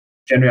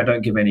Generally, I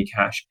don't give any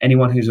cash.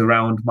 Anyone who's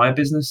around my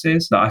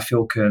businesses that I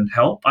feel can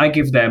help, I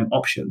give them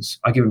options.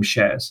 I give them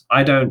shares.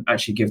 I don't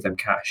actually give them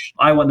cash.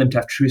 I want them to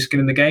have true skin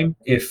in the game.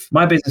 If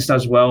my business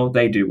does well,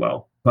 they do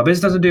well. If my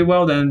business doesn't do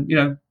well, then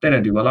they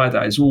don't do well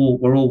either.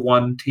 We're all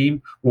one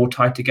team. We're all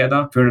tied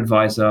together. If you're an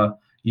advisor,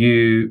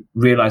 you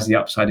realize the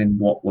upside in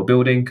what we're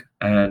building,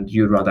 and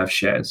you'd rather have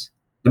shares.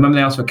 The moment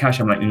they ask for cash,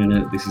 I'm like,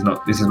 no, this is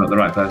not the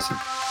right person.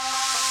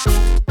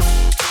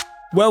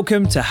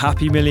 Welcome to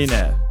Happy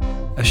Millionaire,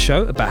 a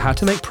show about how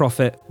to make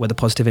profit with a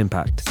positive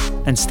impact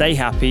and stay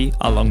happy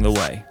along the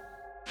way.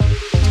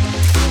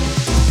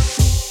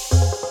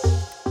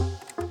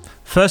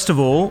 First of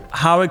all,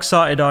 how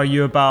excited are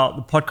you about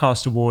the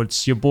podcast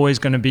awards? Your boy's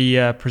going to be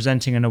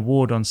presenting an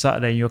award on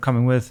Saturday. You're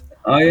coming with.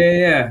 Oh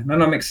yeah. No,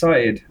 I'm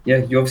excited. Yeah,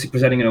 you're obviously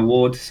presenting an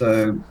award,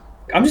 so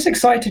I'm just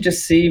excited to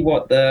just see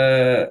what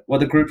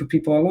the group of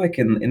people are like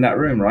in that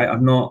room, right?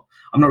 I'm not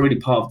really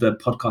part of the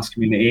podcast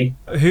community.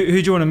 Who do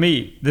you want to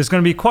meet? There's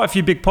going to be quite a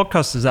few big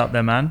podcasters out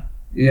there, man.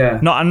 Yeah.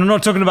 No, I'm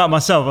not talking about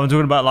myself. I'm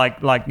talking about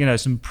like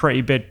some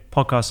pretty big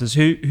podcasters.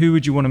 Who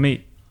would you want to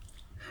meet?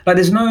 I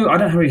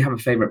don't really have a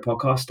favorite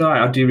podcaster.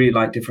 I do really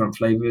like different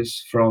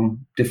flavors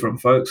from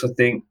different folks. I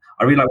think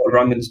I really like what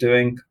Rangan's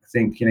doing. I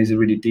think he's a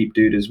really deep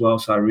dude as well.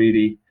 So I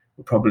really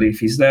would probably, if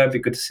he's there, it'd be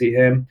good to see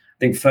him. I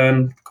think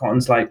Fern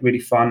Cotton's like really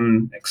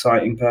fun,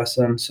 exciting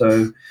person.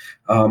 So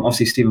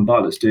obviously Stephen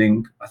Bartlett's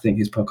doing, I think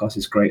his podcast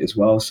is great as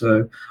well.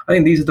 So I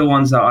think these are the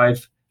ones that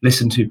I've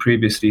listened to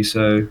previously.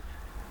 So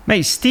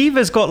mate, Steve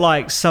has got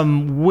like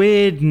some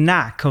weird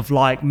knack of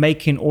like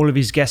making all of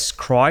his guests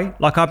cry.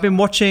 Like I've been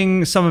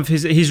watching some of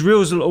his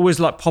reels will always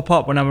like pop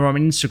up whenever I'm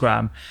on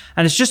Instagram,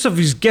 and it's just of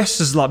his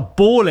guests is like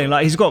bawling.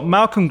 Like he's got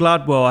Malcolm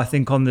Gladwell, I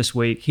think, on this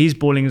week. He's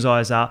bawling his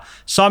eyes out.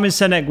 Simon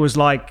Sinek was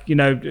like,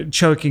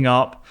 choking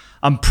up.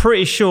 I'm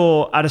pretty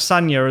sure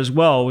Adesanya as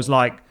well was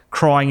like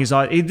crying his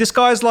eyes. This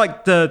guy's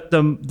like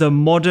the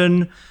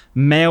modern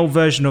male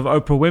version of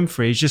Oprah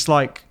Winfrey. He's just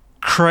like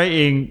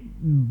creating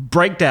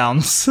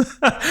breakdowns.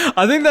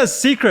 I think that's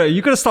secret.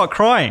 You got to start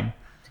crying.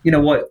 You know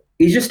what?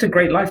 He's just a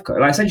great life coach.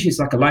 Like essentially, it's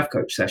like a life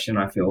coach session.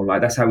 I feel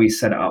like that's how he's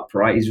set it up,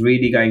 right? He's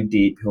really going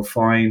deep. He'll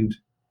find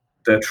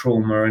the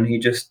trauma, and he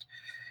just,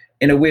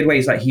 in a weird way,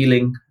 he's like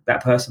healing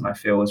that person. I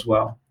feel as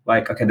well.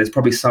 Like, okay, there's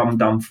probably some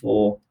done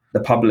for the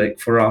public.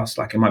 For us,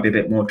 like it might be a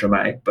bit more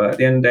dramatic, but at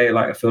the end of the day,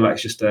 like I feel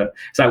like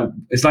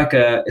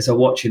it's a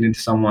watching into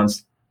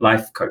someone's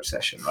life coach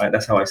session, right?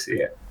 That's how I see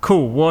it.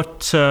 Cool.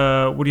 What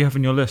do you have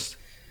on your list?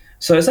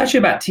 So it's actually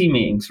about team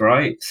meetings,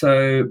 right?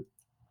 So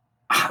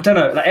I don't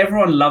know, like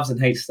everyone loves and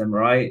hates them,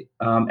 right?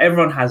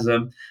 Everyone has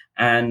them,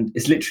 and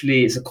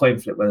it's a coin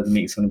flip whether the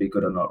meeting's going to be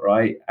good or not,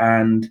 right?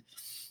 And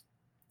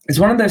it's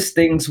one of those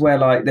things where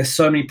like there's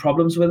so many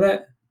problems with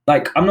it.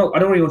 Like I don't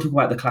really want to talk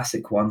about the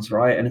classic ones,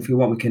 right? And if we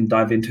want, we can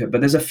dive into it. But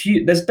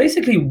there's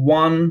basically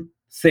one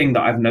thing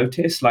that I've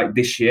noticed like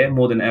this year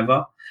more than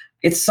ever.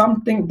 It's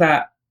something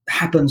that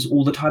happens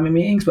all the time in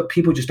meetings, but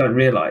people just don't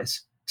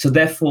realize. So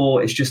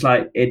therefore, it's just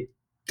like it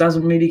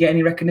doesn't really get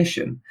any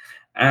recognition.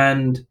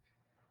 And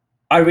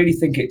I really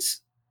think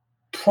it's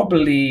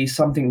probably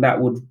something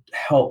that would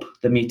help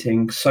the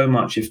meeting so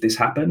much if this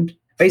happened.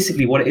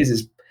 Basically, what it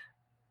is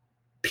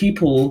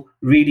people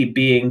really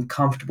being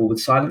comfortable with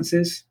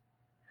silences.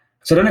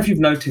 So I don't know if you've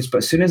noticed, but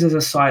as soon as there's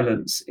a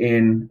silence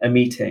in a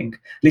meeting,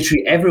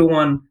 literally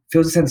everyone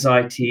feels this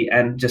anxiety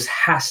and just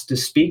has to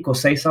speak or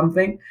say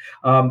something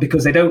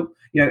because they don't,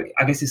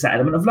 I guess it's that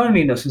element of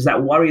loneliness, is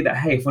that worry that,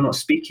 hey, if we're not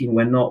speaking,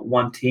 we're not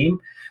one team.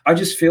 I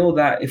just feel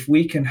that if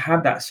we can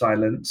have that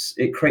silence,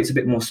 it creates a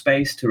bit more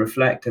space to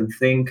reflect and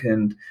think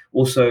and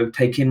also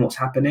take in what's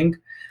happening.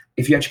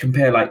 If you actually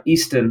compare like the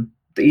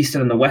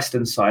Eastern and the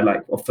Western side,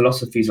 like of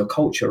philosophies or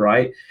culture,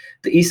 right?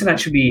 The Eastern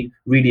actually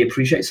really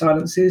appreciate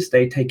silences.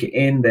 They take it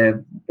in.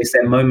 It's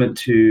their moment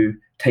to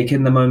take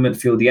in the moment,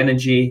 feel the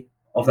energy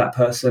of that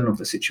person, of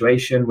the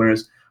situation.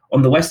 Whereas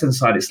on the Western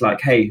side, it's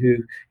like, hey,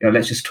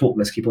 let's just talk.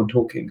 Let's keep on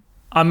talking.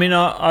 I mean,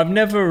 I've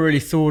never really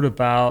thought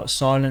about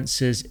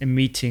silences in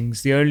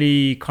meetings. The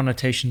only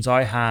connotations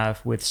I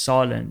have with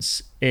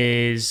silence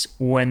is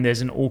when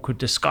there's an awkward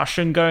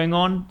discussion going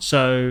on.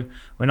 So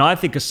when I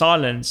think of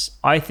silence,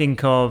 I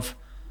think of,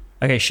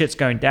 okay, shit's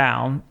going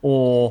down,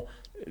 or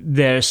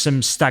there's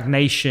some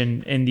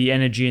stagnation in the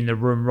energy in the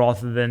room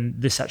rather than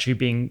this actually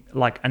being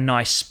like a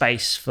nice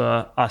space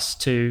for us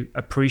to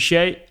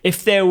appreciate.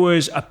 If there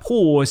was a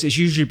pause, it's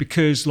usually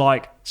because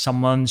like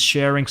someone's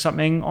sharing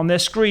something on their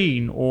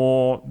screen,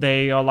 or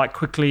they are like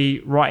quickly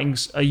writing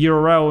a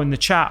URL in the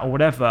chat or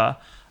whatever.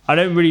 I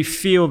don't really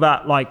feel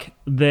that like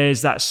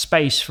there's that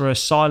space for a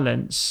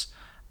silence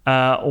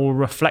or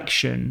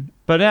reflection.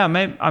 But yeah,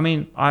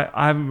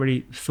 I haven't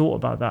really thought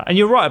about that. And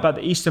you're right about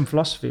the Eastern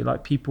philosophy,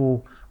 like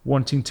people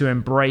wanting to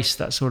embrace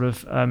that sort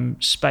of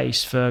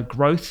space for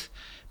growth.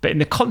 But in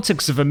the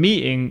context of a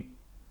meeting,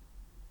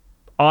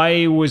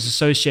 I always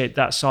associate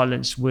that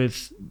silence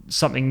with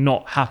something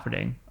not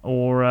happening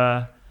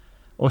or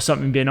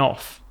something being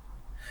off.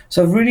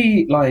 So I've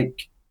really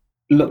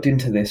looked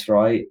into this,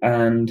 right?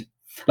 And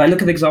Like,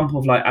 look at the example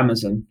of like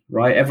Amazon,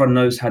 right? Everyone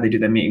knows how they do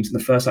their meetings. In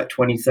the first like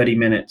 20, 30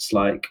 minutes,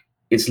 like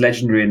it's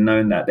legendary and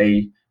known that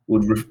they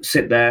would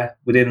sit there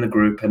within the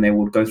group and they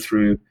would go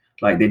through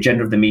like the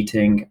agenda of the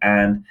meeting,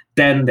 and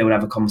then they would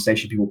have a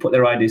conversation. People put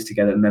their ideas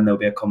together and then there'll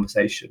be a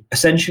conversation.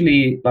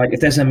 Essentially, like if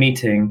there's a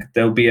meeting,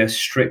 there'll be a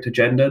strict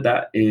agenda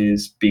that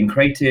is being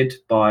created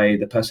by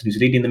the person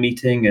who's leading the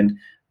meeting, and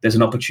there's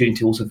an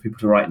opportunity also for people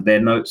to write their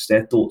notes,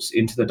 their thoughts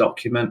into the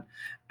document.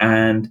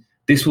 And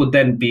this would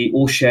then be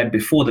all shared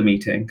before the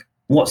meeting.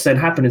 What's then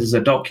happened is there's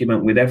a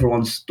document with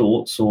everyone's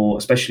thoughts, or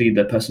especially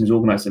the person who's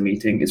organized the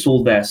meeting. It's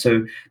all there.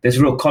 So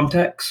there's real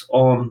context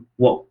on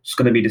what's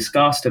going to be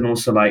discussed, and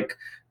also like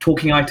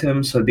talking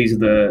items. So these are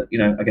the,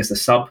 I guess the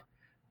sub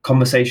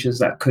conversations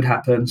that could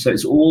happen. So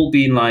it's all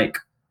been like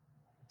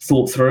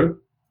thought through.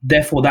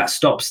 Therefore, that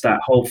stops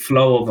that whole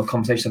flow of a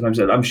conversation. Sometimes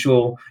I'm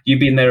sure you've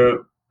been there,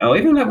 or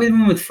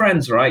even with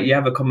friends, right? You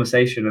have a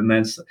conversation, and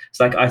it's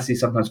like I see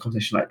sometimes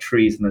conversation like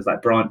trees, and there's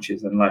like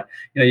branches, and like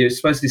you're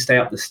supposed to stay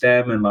up the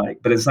stem, and like,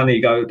 but then suddenly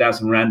you go down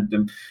some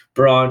random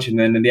branch, and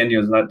then in the end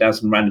you're like down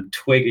some random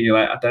twig, and you're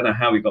like, I don't know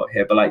how we got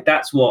here, but like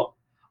that's what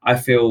I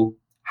feel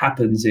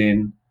happens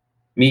in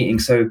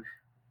meetings. So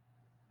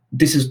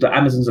this is the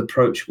Amazon's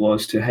approach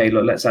was to, hey,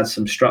 look, let's add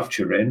some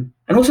structure in,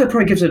 and also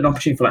probably gives it an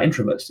opportunity for like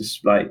introverts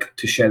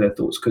to share their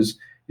thoughts, because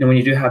when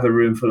you do have a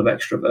room full of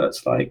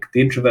extroverts, like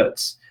the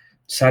introverts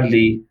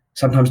sadly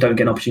sometimes don't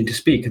get an opportunity to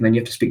speak, and then you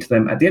have to speak to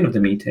them at the end of the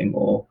meeting.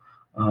 Or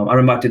I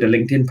remember I did a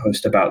LinkedIn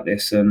post about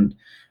this, and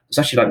it's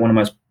actually like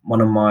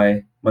one of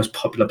my most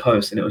popular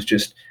posts, and it was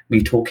just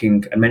me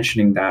talking and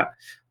mentioning that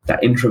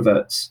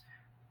introverts,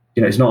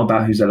 it's not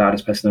about who's the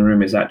loudest person in the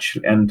room, is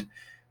actually, and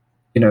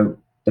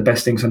the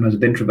best thing sometimes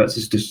with introverts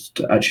is just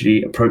to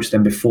actually approach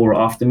them before or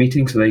after the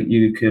meeting, so that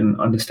you can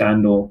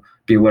understand or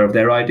be aware of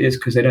their ideas,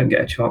 because they don't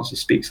get a chance to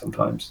speak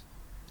sometimes.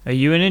 Are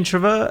you an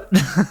introvert?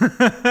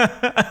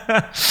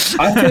 I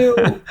feel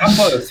I'm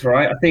both,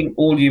 right? I think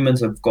all humans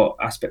have got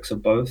aspects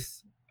of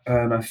both,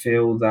 and I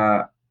feel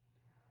that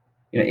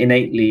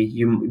innately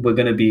we're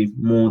going to be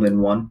more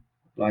than one.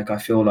 Like I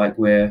feel like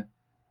we're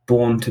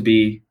born to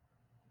be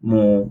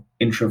more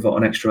introvert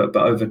and extrovert,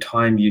 but over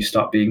time you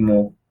start being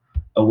more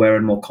aware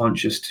and more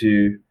conscious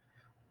to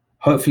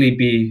hopefully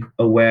be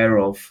aware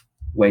of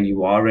where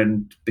you are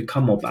and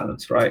become more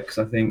balanced, right? Because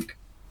I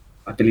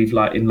believe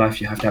like in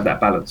life you have to have that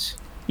balance.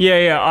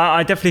 Yeah,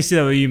 I definitely see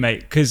that with you,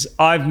 mate, because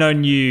I've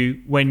known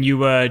you when you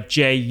were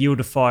Jay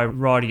Yieldify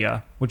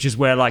Radia, which is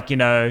where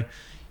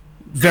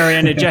very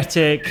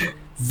energetic,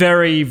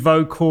 very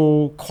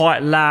vocal,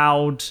 quite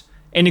loud,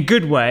 in a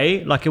good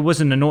way. Like it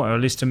wasn't annoying, or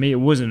at least to me it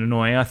wasn't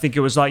annoying. I think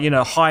it was like,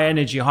 high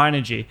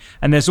energy.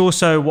 And there's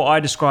also what I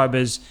describe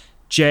as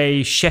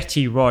Jay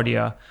Shetty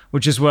Radia,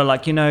 which is where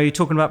you're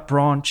talking about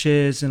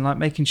branches and like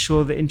making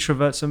sure the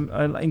introverts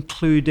are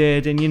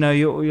included, and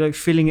you're like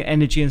feeling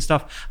energy and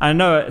stuff. I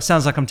know it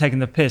sounds like I'm taking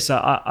the piss.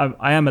 I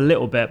am a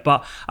little bit,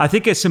 but I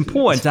think it's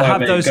important to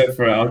have those. Go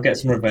for it. I'll get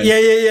some revenge.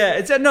 Yeah.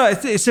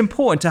 It's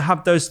important to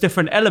have those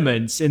different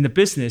elements in the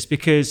business,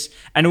 because,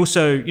 and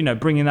also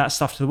bringing that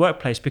stuff to the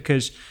workplace,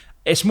 because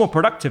it's more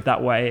productive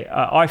that way.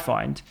 I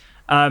find.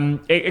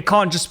 It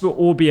can't just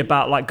all be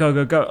about like go.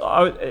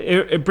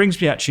 It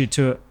brings me actually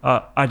to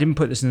I didn't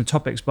put this in the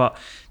topics, but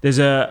there's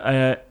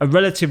a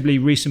relatively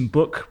recent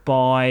book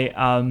by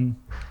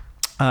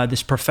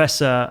this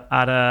professor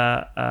at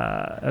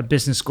a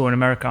business school in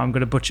America. I'm going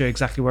to butcher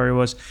exactly where he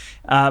was,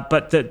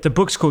 but the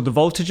book's called The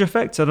Voltage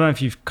Effect. I don't know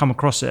if you've come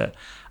across it.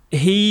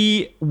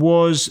 He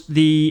was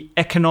the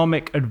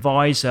economic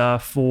advisor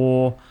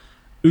for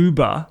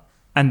Uber,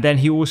 and then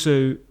he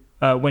also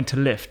went to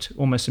Lyft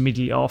almost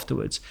immediately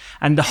afterwards.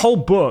 And the whole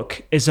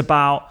book is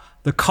about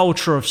the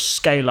culture of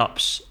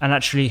scale-ups, and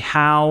actually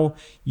how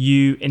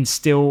you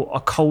instill a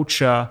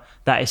culture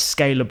that is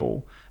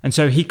scalable. And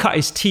so he cut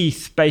his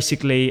teeth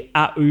basically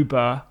at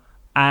Uber,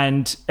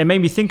 and it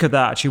made me think of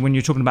that actually when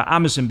you're talking about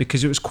Amazon,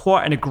 because it was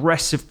quite an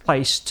aggressive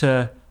place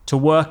to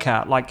work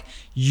at. Like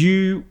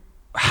you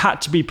had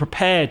to be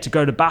prepared to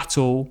go to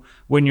battle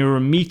when you're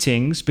in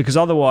meetings, because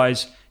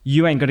otherwise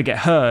you ain't going to get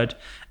heard.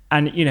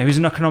 And, he's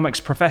an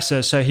economics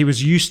professor, so he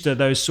was used to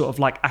those sort of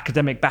like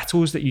academic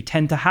battles that you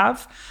tend to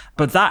have.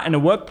 But that in a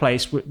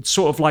workplace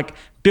sort of like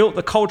built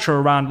the culture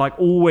around like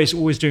always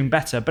doing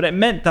better. But it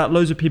meant that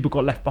loads of people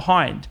got left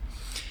behind.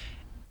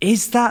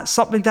 Is that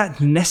something that's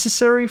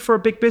necessary for a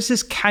big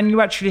business? Can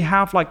you actually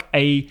have like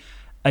a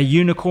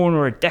unicorn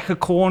or a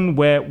decacorn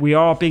where we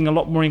are being a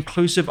lot more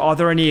inclusive? Are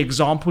there any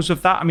examples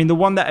of that? I mean, the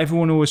one that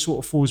everyone always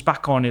sort of falls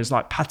back on is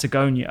like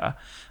Patagonia.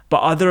 But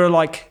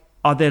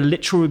are there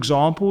literal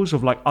examples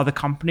of like other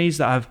companies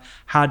that have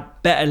had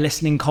better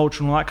listening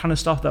culture and all that kind of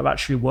stuff that have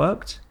actually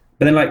worked?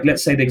 But then like,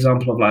 let's say the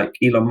example of like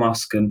Elon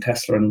Musk and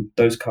Tesla and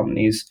those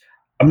companies,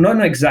 I'm not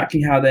know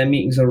exactly how their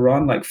meetings are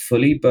run like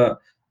fully, but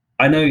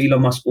I know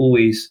Elon Musk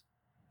always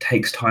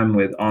takes time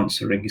with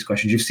answering his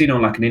questions. You've seen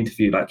on like an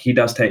interview, like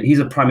he's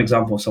a prime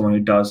example of someone who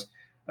does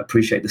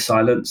appreciate the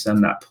silence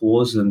and that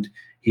pause, and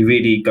he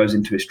really goes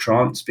into his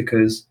trance,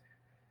 because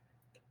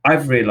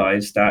I've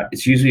realized that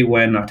it's usually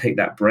when I take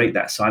that break,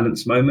 that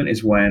silence moment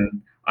is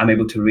when I'm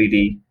able to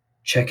really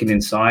check in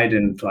inside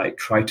and like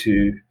try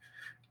to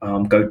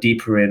go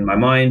deeper in my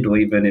mind or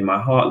even in my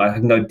heart. Like I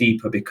can go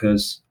deeper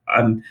because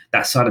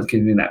that silence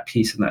gives me that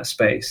peace and that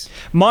space.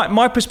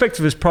 My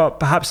perspective is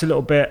perhaps a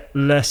little bit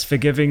less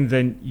forgiving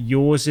than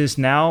yours is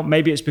now.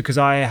 Maybe it's because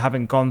I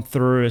haven't gone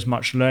through as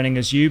much learning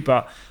as you,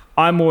 but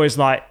I'm always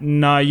like,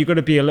 no, you got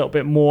to be a little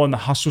bit more on the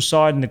hustle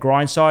side and the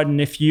grind side.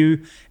 And if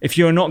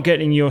you're not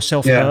getting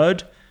yourself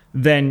heard,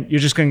 then you're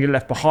just going to get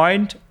left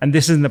behind. And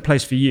this isn't the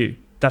place for you.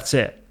 That's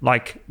it.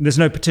 Like, there's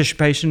no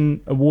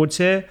participation awards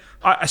here.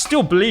 I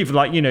still believe,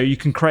 like, you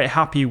can create a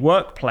happy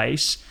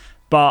workplace,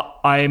 but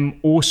I'm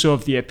also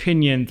of the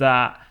opinion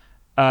that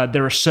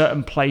there are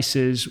certain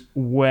places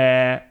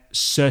where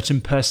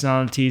certain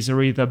personalities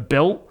are either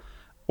built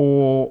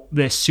or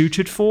they're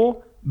suited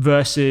for,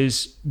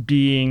 versus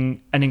being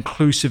an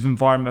inclusive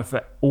environment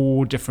for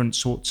all different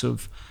sorts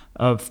of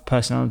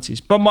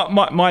personalities. But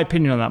my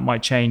opinion on that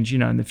might change,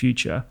 in the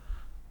future.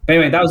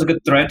 Anyway, that was a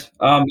good thread.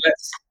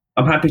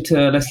 I'm happy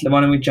to,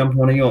 why don't we jump on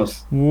one of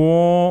yours?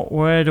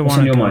 Where do I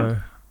want to go?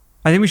 Mind?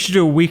 I think we should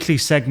do a weekly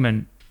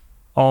segment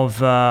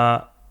of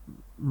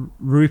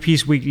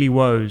Rupee's Weekly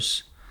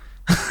Woes.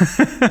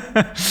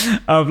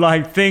 Of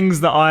like things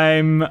that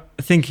I'm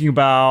thinking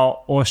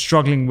about or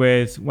struggling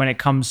with when it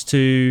comes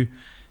to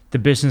the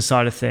business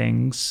side of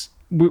things.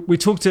 We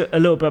talked a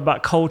little bit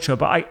about culture,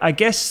 but I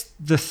guess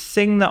the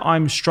thing that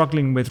I'm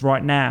struggling with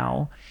right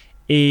now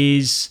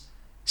is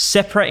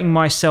separating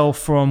myself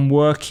from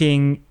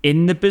working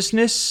in the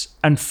business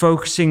and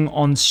focusing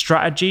on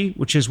strategy,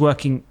 which is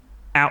working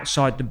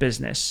outside the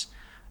business.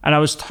 And I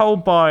was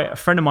told by a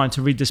friend of mine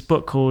to read this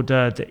book called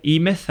The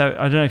E-Myth.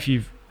 I don't know if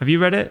have you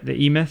read it? The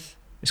E-Myth.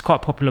 It's quite a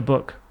popular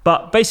book.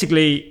 But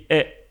basically,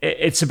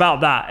 it's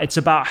about that. It's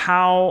about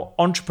how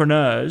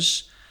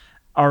entrepreneurs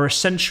are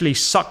essentially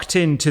sucked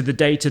into the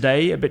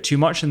day-to-day a bit too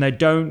much, and they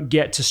don't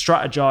get to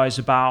strategize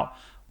about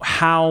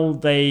how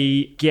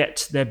they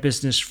get their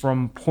business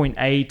from point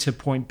A to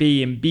point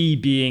B, and B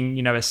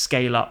being, a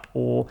scale up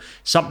or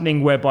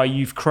something whereby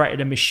you've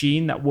created a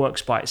machine that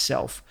works by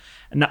itself.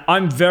 And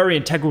I'm very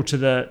integral to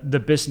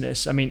the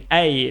business. I mean,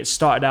 it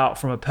started out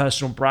from a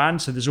personal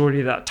brand, so there's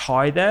already that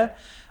tie there.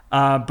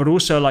 But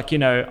also, like,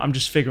 I'm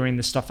just figuring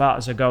this stuff out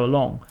as I go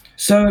along.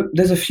 So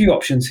there's a few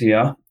options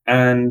here,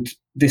 and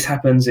this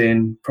happens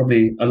in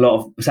probably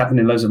it's happened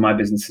in loads of my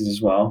businesses as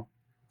well.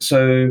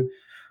 So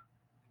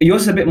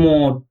yours is a bit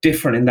more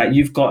different in that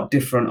you've got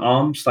different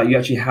arms. Like you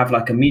actually have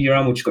like a media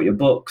arm, which you've got your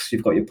books,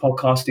 you've got your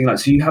podcasting, like,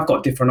 so you have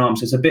got different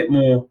arms. It's a bit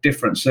more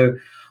different. So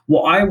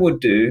what I would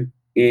do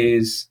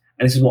is,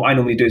 and this is what I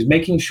normally do, is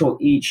making sure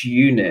each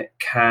unit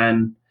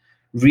can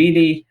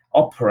really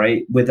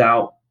operate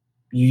without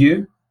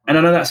you. And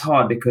I know that's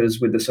hard because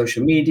with the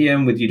social media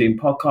and with you doing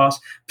podcasts,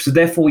 so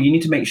therefore you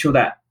need to make sure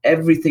that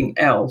everything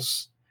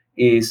else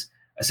is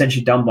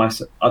essentially done by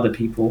other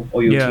people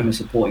or your team is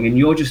supporting, and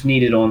you're just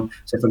needed on,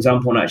 so for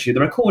example, on actually the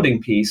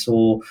recording piece,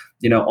 or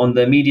on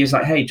the media, is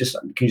like, hey,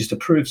 can you just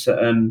approve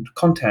certain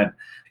content?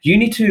 You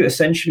need to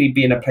essentially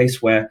be in a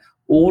place where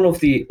all of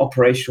the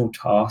operational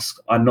tasks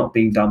are not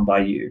being done by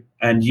you,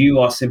 and you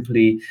are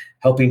simply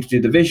helping to do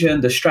the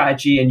vision, the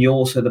strategy, and you're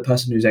also the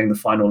person who's getting the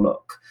final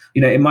look.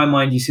 In my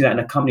mind, you see that in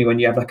a company when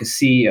you have like a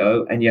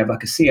CEO and you have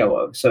like a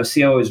COO. So a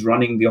COO is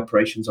running the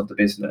operations of the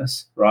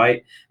business,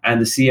 right?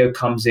 And the CEO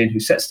comes in, who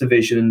sets the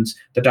visions,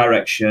 the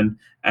direction,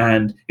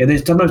 and they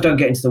sometimes don't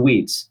get into the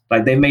weeds.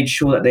 Like they made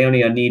sure that they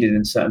only are needed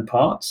in certain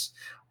parts.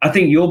 I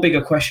think your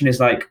bigger question is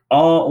like,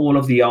 are all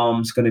of the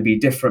arms going to be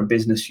different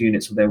business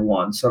units or they're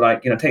one? So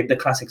like, take the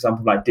classic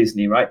example of like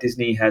Disney, right?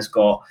 Disney has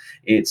got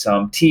its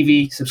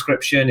TV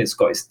subscription, it's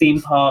got its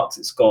theme parks,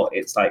 it's got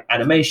its like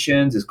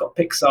animations, it's got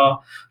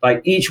Pixar.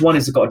 Like each one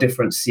has got a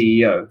different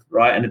CEO,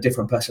 right? And a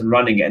different person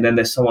running it. And then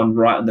there's someone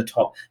right on the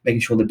top making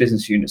sure the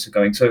business units are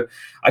going. So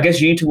I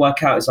guess you need to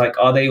work out, it's like,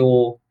 are they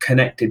all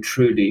connected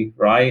truly,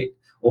 right?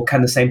 Or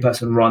can the same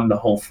person run the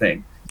whole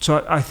thing?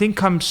 So I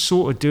think I'm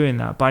sort of doing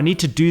that, but I need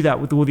to do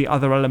that with all the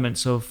other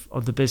elements of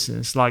the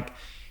business, like,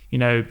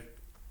 the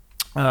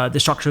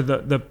structure of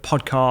the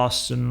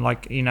podcast, and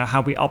like, how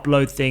we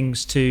upload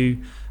things to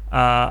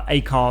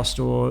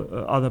Acast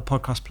or other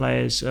podcast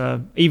players,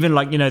 even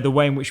like, the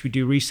way in which we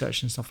do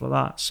research and stuff like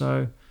that.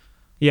 So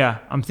yeah,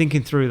 I'm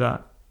thinking through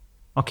that.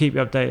 I'll keep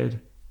you updated.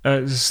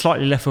 It's a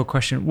slightly left field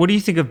question. What do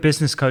you think of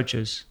business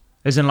coaches?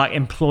 As in like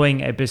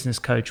employing a business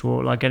coach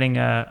or like getting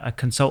a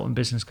consultant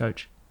business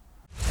coach?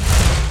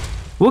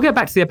 We'll get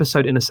back to the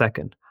episode in a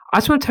second. I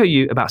just want to tell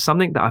you about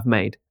something that I've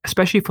made,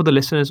 especially for the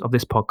listeners of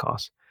this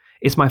podcast.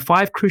 It's my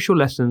 5 crucial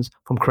lessons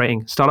from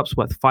creating startups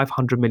worth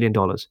 $500 million.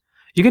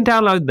 You can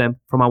download them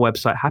from our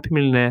website,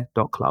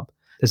 happymillionaire.club.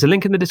 There's a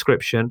link in the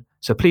description,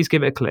 so please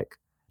give it a click.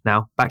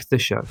 Now, back to the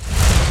show.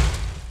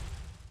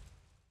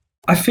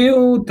 I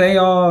feel they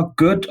are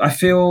good. I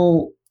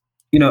feel,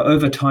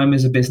 over time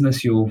as a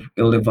business,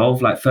 it'll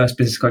evolve. Like first,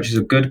 business coaches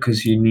are good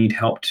because you need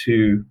help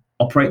to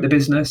operate the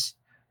business,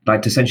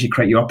 like to essentially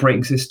create your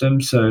operating system.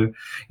 So,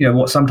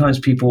 what sometimes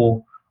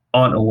people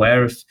aren't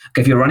aware of,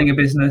 if you're running a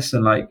business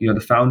and like you're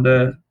the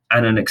founder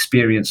and an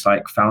experienced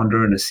like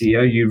founder and a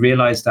CEO, you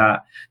realize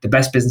that the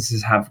best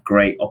businesses have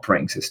great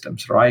operating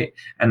systems, right?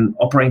 And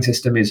operating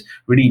system is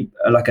really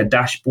like a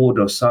dashboard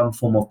or some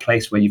form of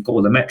place where you've got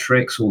all the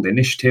metrics, all the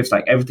initiatives,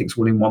 like everything's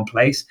all in one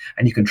place,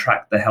 and you can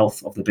track the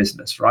health of the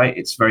business, right?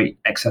 It's very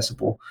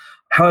accessible.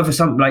 However,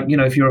 some like,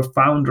 if you're a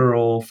founder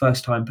or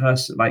first time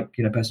person,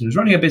 person who's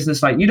running a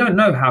business, like you don't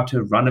know how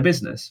to run a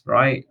business,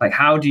 right? Like,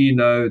 how do you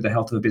know the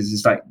health of a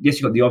business? Like, yes,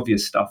 you've got the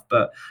obvious stuff,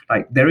 but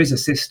like there is a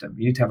system.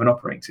 You need to have an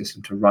operating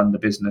system to run the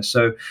business.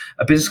 So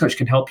a business coach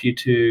can help you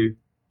to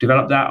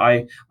develop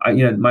that.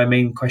 My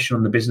main question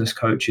on the business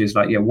coach is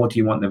like, what do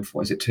you want them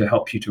for? Is it to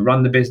help you to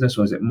run the business,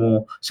 or is it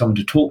more someone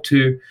to talk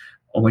to?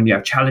 Or when you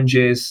have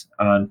challenges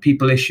and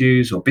people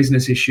issues or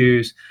business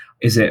issues,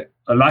 is it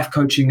a life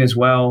coaching as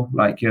well?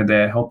 Like,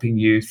 they're helping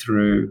you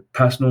through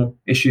personal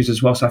issues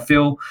as well. So I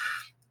feel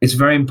it's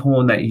very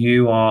important that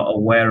you are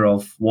aware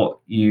of what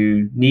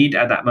you need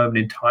at that moment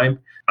in time.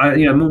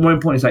 More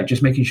important is like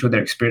just making sure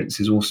their experience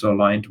is also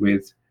aligned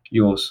with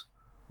yours,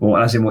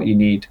 or as in what you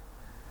need.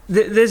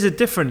 There's a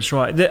difference,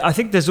 right? I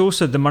think there's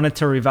also the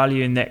monetary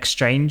value in the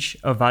exchange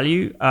of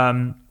value.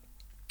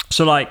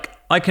 So like,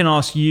 I can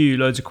ask you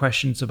loads of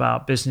questions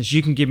about business.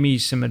 You can give me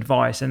some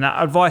advice, and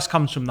that advice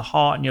comes from the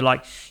heart. And you're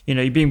like,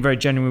 you're being very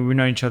genuine. We've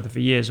known each other for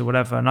years or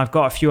whatever. And I've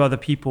got a few other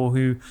people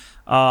who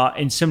are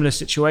in similar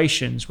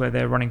situations where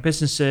they're running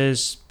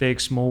businesses, big,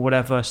 small,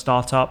 whatever,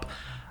 startup.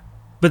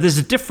 But there's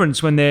a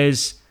difference when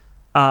there's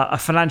a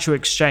financial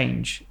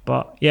exchange.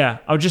 But yeah,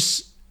 I'm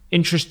just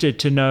interested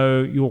to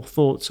know your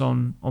thoughts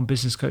on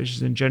business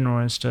coaches in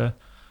general as to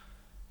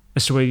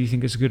whether you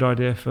think it's a good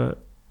idea for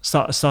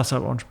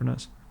startup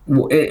entrepreneurs.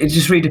 Well, it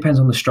just really depends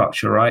on the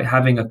structure, right?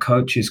 Having a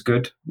coach is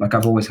good. Like,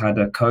 I've always had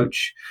a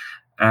coach,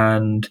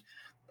 and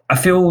I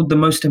feel the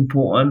most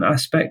important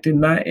aspect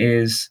in that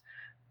is,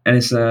 and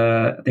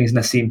I think it's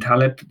Nassim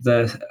Taleb,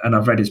 and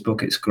I've read his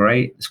book. It's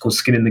great. It's called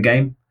Skin in the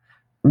Game.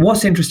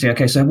 What's interesting?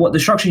 Okay, so what the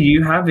structure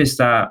you have is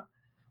that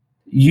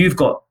you've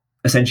got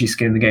essentially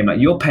skin in the game.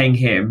 Like, you're paying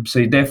him,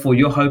 so therefore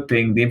you're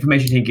hoping the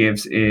information he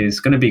gives is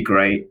going to be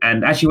great.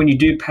 And actually, when you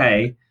do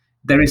pay,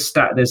 there's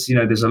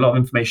a lot of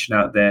information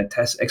out there,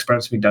 tests,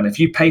 experiments being done. If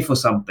you pay for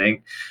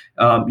something,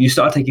 you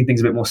start taking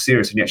things a bit more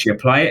serious and you actually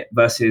apply it,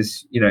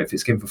 versus if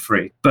it's given for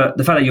free. But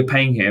the fact that you're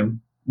paying him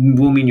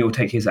will mean you'll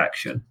take his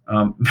action.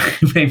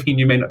 It may mean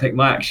you may not take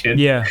my action.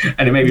 Yeah,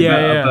 and it may be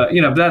better.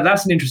 Yeah. But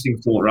that's an interesting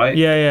thought, right?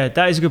 Yeah,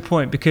 that is a good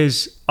point,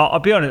 because I'll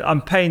be honest,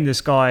 I'm paying this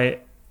guy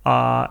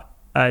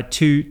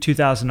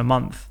 $2,000 a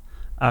month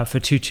for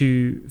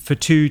two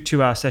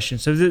 2-hour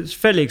sessions. So it's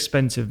fairly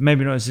expensive,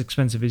 maybe not as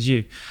expensive as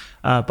you,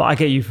 but I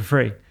get you for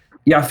free.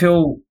 Yeah, I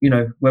feel,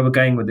 where we're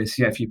going with this,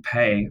 if you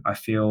pay, I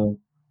feel,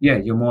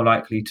 you're more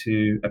likely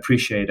to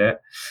appreciate it.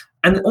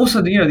 And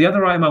also, the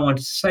other item I wanted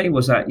to say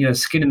was that,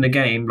 skin in the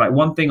game. Like,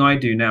 one thing I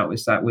do now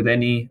is that with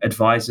any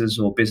advisors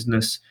or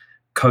business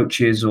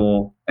coaches,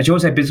 or actually I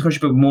won't say business coaches,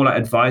 but more like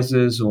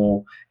advisors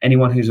or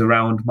anyone who's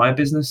around my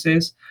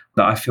businesses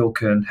that I feel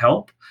can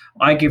help,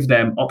 I give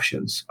them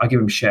options. I give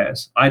them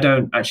shares. I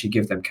don't actually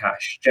give them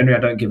cash. Generally, I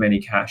don't give any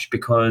cash,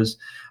 because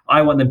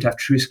I want them to have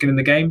true skin in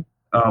the game,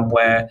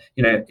 where,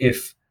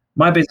 if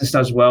my business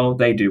does well,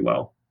 they do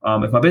well.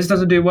 If my business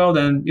doesn't do well,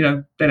 then,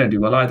 they don't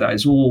do well either.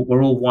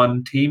 We're all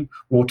one team.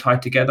 We're all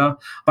tied together.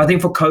 But I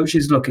think for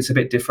coaches, look, it's a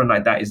bit different.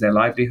 Like, that is their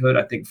livelihood.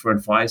 I think for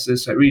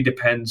advisors, so it really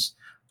depends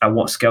at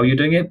what scale you're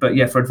doing it. But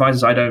yeah, for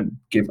advisors, I don't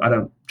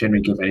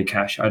generally give any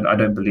cash. I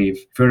don't believe,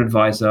 if you're an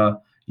advisor,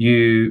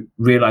 you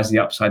realize the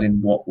upside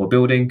in what we're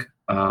building,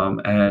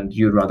 and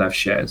you'd rather have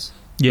shares.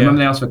 Yeah. When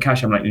they ask for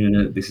cash, I'm like,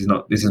 no, this is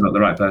not the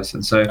right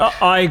person. So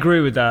I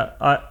agree with that.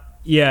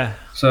 Yeah.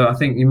 So I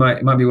think it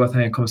might be worth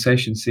having a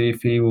conversation, see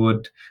if he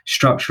would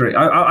structure it.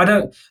 I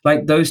don't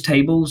like those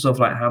tables of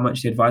like how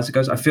much the advisor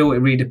goes. I feel it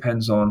really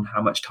depends on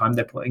how much time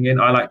they're putting in.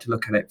 I like to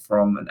look at it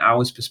from an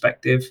hour's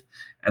perspective,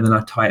 and then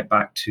I tie it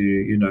back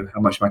to, how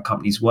much my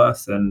company's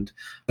worth. And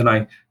then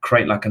I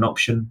create like an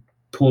option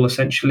pool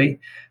essentially.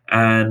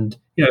 And,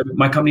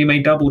 my company may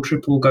double,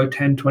 triple, go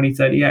 10, 20,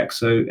 30x.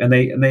 So, and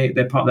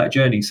they're part of that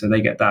journey. So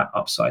they get that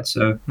upside.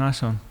 So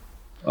nice one.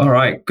 All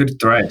right. Good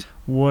thread.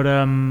 What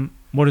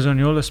is on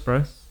your list,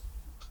 bro?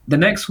 The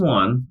next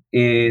one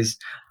is,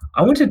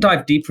 I want to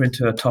dive deeper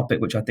into a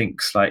topic which I think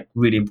is like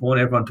really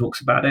important. Everyone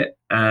talks about it,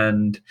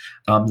 and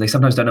they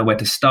sometimes don't know where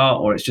to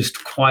start, or it's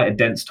just quite a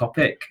dense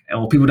topic,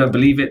 or people don't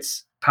believe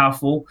it's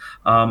powerful.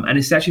 And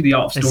it's actually the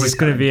art of storytelling. It's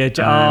going to be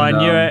I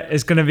knew it.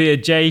 It's going to be a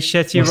Jay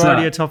Shetty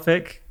Radia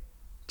topic.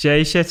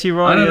 Jay Shetty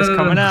Radia is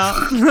coming out.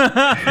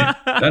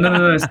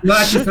 No. It's not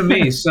actually for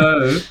me.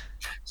 So,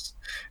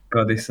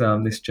 God, this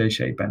Jay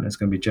Shetty banner is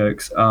going to be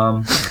jokes.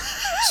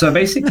 So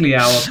basically,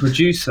 our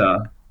producer,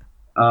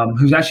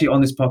 who's actually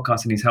on this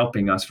podcast and he's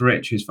helping us,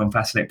 Rich, who's from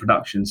Fascinate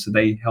Productions. So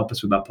they help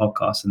us with our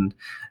podcast, and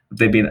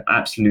they've been an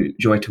absolute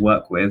joy to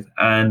work with.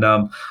 And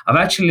I've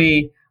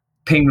actually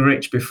pinged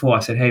Rich before.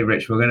 I said, hey,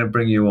 Rich, we're going to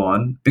bring you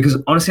on, because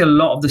honestly, a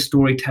lot of the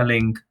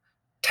storytelling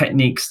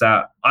techniques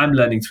that I'm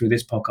learning through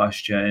this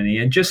podcast journey,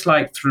 and just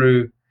like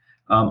through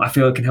I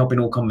feel it can help in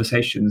all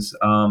conversations.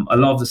 A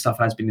lot of the stuff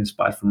has been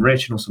inspired from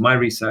Rich and also my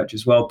research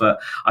as well. But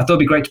I thought it'd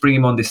be great to bring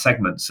him on this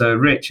segment. So,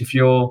 Rich, if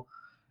you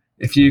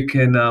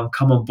can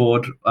come on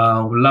board,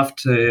 I'd love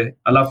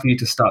for you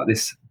to start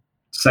this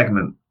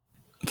segment.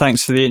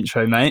 Thanks for the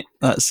intro, mate.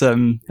 That's a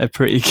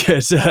pretty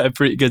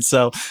good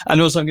sell.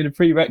 And also, I'm going to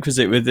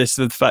prerequisite with this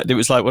with the fact it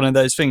was like one of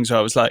those things where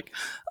I was like,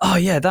 oh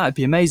yeah, that'd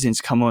be amazing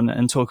to come on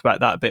and talk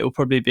about that. But it'll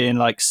probably be in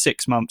like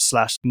 6 months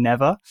 /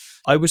 never.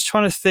 I was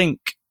trying to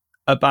think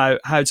about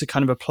how to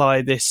kind of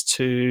apply this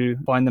to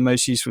find the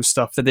most useful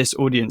stuff for this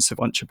audience of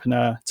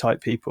entrepreneur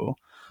type people.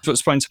 What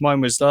sprang to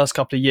mind was the last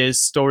couple of years,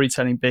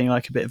 storytelling being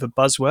like a bit of a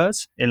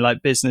buzzword in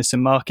like business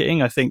and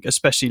marketing. I think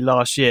especially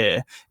last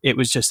year, it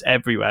was just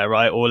everywhere,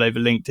 right? All over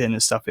LinkedIn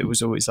and stuff. It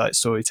was always like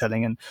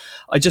storytelling. And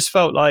I just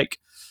felt like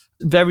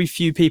very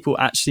few people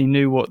actually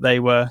knew what they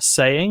were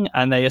saying,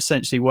 and they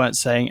essentially weren't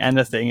saying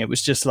anything. It was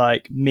just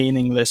like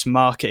meaningless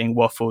marketing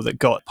waffle that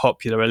got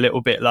popular, a little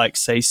bit like,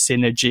 say,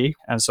 synergy.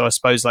 And so I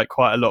suppose like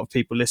quite a lot of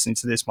people listening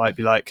to this might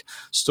be like,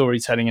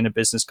 storytelling in a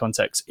business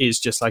context is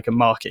just like a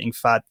marketing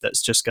fad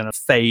that's just going to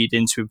fade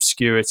into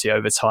obscurity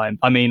over time.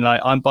 I mean,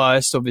 like, I'm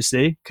biased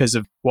obviously because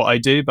of what I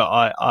do,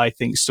 but I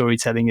think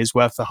storytelling is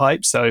worth the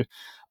hype. So,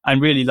 and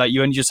really, like,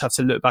 you only just have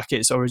to look back at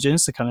its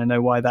origins to kind of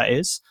know why that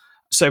is.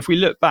 So if we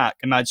look back,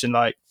 imagine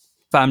like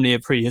family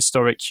of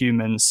prehistoric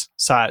humans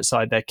sat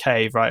outside their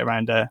cave, right,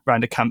 around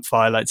a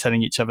campfire, like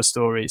telling each other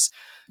stories.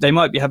 They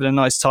might be having a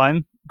nice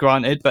time,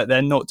 granted, but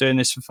they're not doing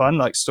this for fun.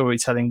 Like,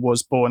 storytelling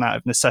was born out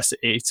of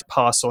necessity to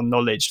pass on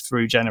knowledge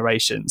through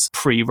generations,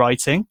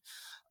 pre-writing.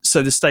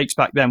 So the stakes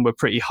back then were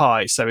pretty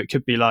high. So it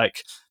could be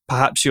like,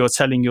 perhaps you're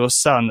telling your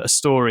son a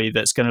story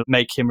that's going to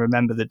make him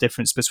remember the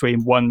difference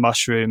between one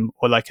mushroom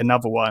or like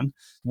another one.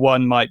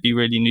 One might be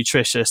really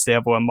nutritious, the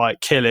other one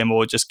might kill him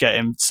or just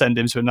send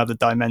him to another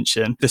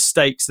dimension. The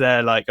stakes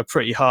there like are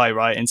pretty high,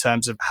 right, in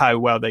terms of how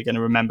well they're going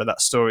to remember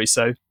that story.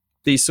 So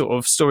these sort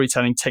of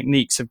storytelling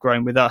techniques have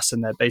grown with us,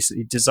 and they're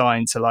basically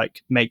designed to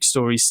like make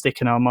stories stick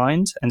in our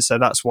mind. And so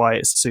that's why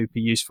it's super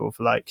useful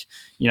for like,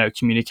 you know,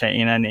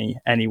 communicating in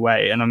any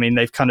way. And I mean,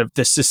 they've kind of,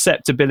 the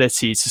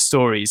susceptibility to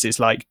stories is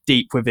like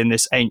deep within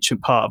this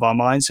ancient part of our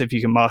mind. So if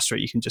you can master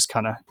it, you can just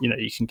kind of, you know,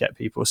 you can get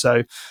people.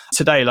 So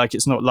today, like,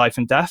 it's not life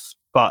and death,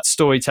 but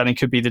storytelling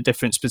could be the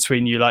difference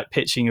between you like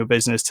pitching your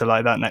business to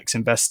like that next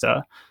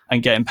investor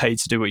and getting paid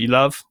to do what you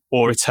love,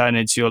 or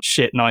returning to your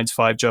shit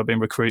 9-to-5 job in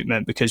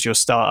recruitment because your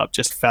startup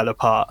just fell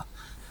apart.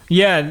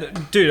 Yeah,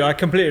 dude, I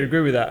completely agree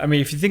with that. I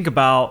mean, if you think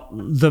about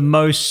the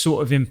most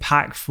sort of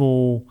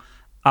impactful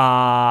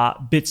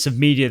bits of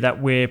media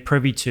that we're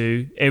privy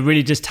to, it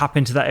really just tap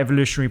into that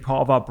evolutionary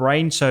part of our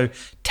brain. So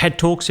TED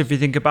Talks, if you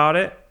think about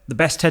it, the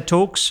best TED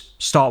Talks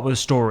start with a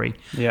story.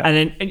 Yeah.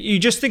 And you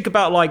just think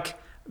about like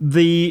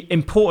the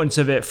importance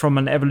of it from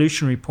an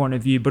evolutionary point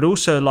of view, but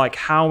also like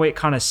how it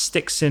kind of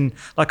sticks in.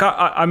 Like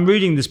I'm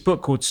reading this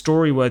book called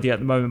Storyworthy at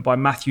the moment by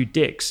Matthew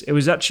Dix. It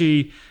was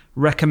actually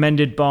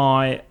recommended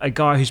by a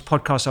guy whose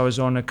podcast I was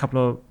on a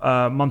couple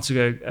of months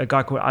ago, a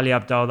guy called Ali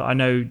Abdaal that I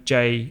know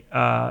Jay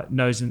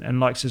knows and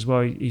likes as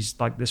well. He's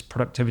like this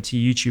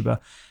productivity YouTuber.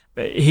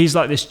 He's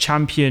like this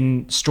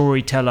champion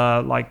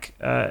storyteller, like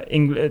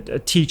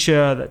a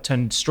teacher that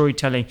turned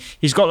storytelling.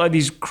 He's got like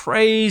these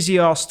crazy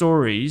ass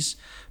stories,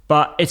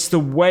 but it's the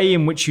way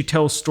in which you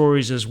tell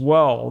stories as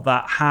well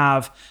that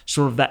have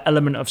sort of that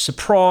element of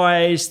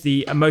surprise,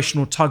 the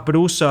emotional tug, but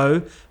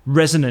also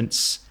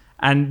resonance.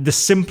 And the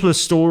simpler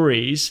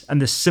stories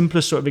and the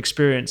simpler sort of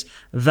experience,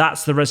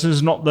 that's the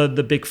resonance, not the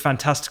big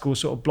fantastical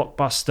sort of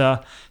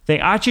blockbuster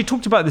thing. I actually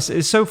talked about this.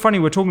 It's so funny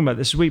we're talking about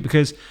this week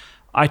because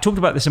I talked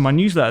about this in my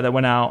newsletter that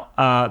went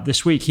out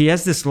this week. He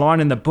has this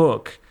line in the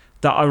book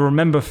that I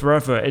remember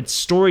forever. It's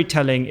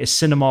storytelling is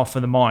cinema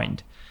for the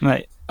mind.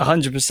 Right.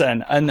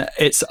 100%. And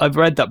I've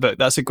read that book.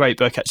 That's a great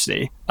book,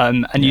 actually.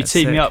 And you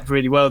teed me up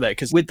really well there,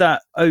 because with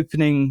that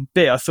opening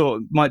bit, I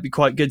thought it might be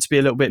quite good to be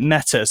a little bit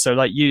meta. So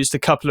like used a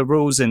couple of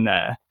rules in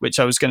there, which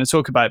I was going to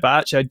talk about, but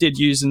actually I did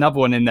use another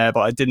one in there,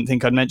 but I didn't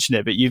think I'd mention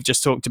it, but you've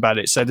just talked about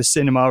it. So the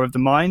cinema of the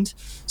mind.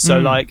 So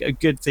like a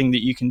good thing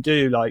that you can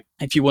do, like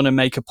if you want to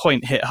make a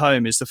point hit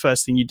home, is the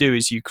first thing you do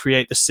is you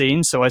create the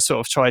scene. So I sort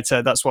of try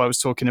to, that's why I was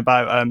talking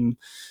about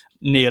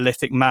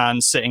Neolithic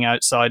man sitting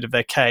outside of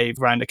their cave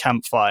around a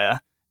campfire.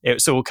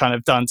 It's all kind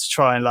of done to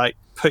try and like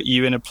put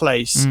you in a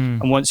place.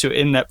 And once you're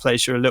in that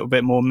place, you're a little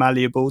bit more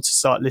malleable to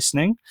start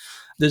listening.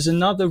 There's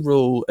another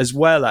rule as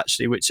well,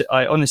 actually, which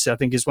I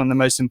think is one of the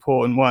most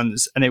important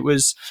ones. And it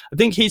was, I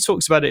think he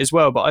talks about it as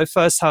well, but I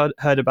first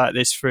heard about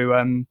this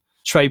through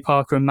Trey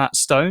Parker and Matt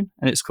Stone,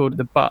 and it's called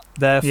the but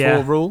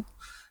therefore rule.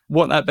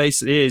 What that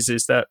basically is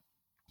that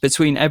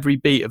between every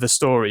beat of a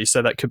story,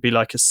 so that could be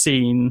like a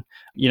scene,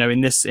 you know, in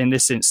this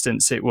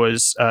instance it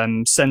was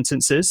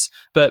sentences,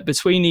 but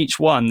between each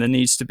one there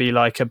needs to be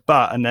like a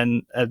but and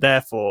then a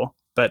therefore,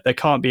 but there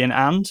can't be an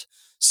and.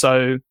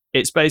 So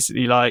it's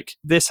basically like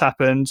this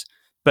happened,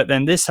 but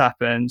then this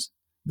happened,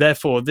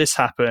 therefore this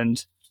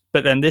happened,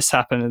 but then this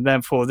happened, and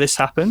therefore this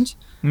happened.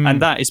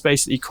 And that is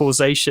basically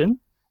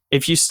causation.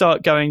 if you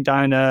start going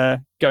down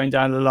the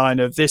line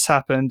of this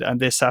happened and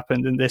this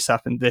happened and this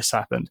happened, this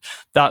happened,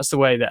 that's the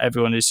way that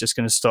everyone is just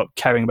going to stop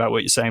caring about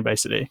what you're saying,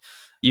 basically.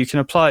 You can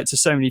apply it to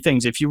so many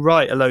things. If you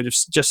write a load of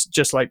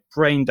just like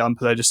brain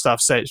dump a load of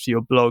stuff, say it's for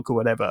your blog or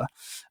whatever,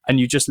 and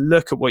you just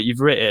look at what you've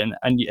written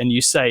and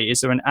you say, is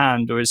there an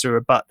and or is there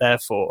a but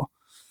therefore?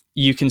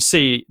 You can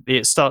see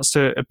it starts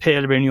to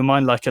appear in your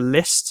mind like a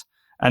list,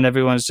 and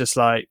everyone's just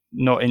like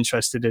not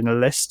interested in a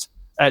list.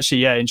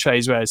 Actually, yeah, in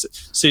Trey's words,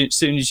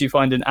 soon as you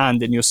find an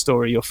and in your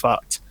story, you're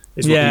fucked.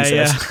 Is what he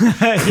says.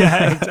 Yeah.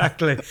 Yeah,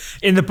 exactly.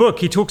 In the book,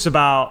 he talks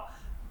about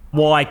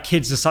why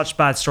kids are such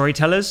bad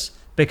storytellers,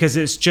 because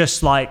it's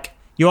just like,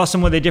 you ask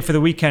them what they did for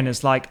the weekend,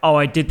 it's like, oh,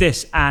 I did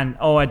this, and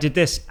oh, I did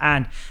this,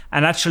 and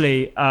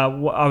actually,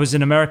 I was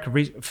in America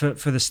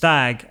for the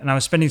stag, and I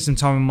was spending some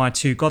time with my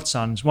two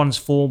godsons. One's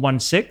 4,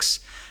 one's 6,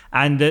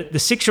 and the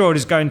 6-year-old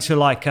is going to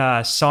like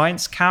a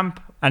science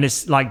camp, and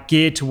it's like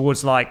geared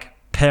towards like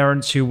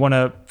parents who want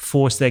to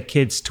force their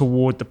kids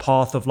toward the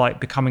path of like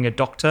becoming a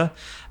doctor,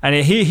 and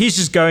he's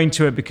just going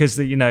to it because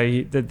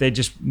they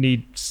just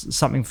need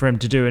something for him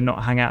to do and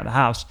not hang out at the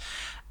house.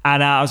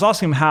 And I was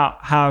asking him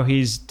how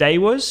his day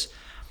was,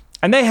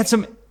 and they had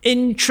some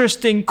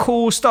interesting,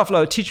 cool stuff,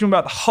 like teaching him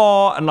about the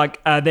heart, and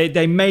like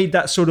they made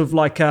that sort of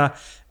like a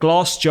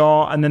glass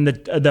jar, and then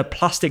the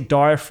plastic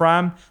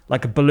diaphragm,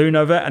 like a balloon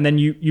over it, and then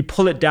you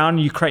pull it down,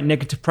 and you create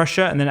negative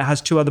pressure, and then it has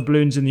 2 other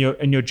balloons in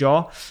your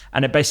jar,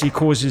 and it basically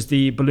causes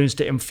the balloons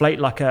to inflate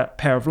like a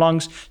pair of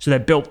lungs. So they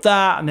built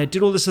that, and they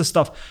did all this other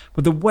stuff.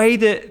 But the way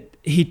that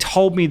he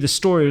told me the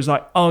story, it was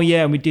like, oh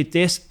yeah, and we did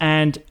this,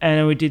 and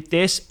we did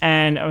this,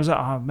 and I was like,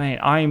 oh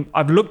man,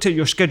 I've looked at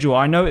your schedule,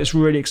 I know it's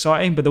really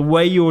exciting, but the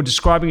way you're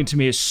describing it to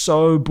me is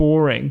so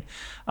boring.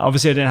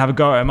 Obviously I didn't have a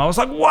go at him. I was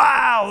like,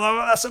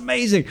 wow, that's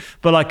amazing.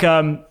 But like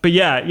but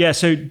yeah,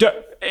 so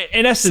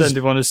in essence, send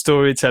him on a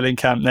storytelling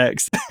camp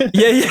next.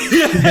 yeah.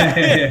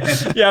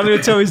 I'm going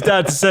to tell his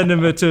dad to send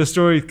him to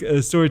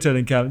a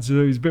storytelling camp,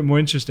 so he's a bit more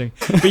interesting.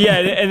 But yeah,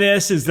 in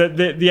essence,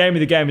 the aim of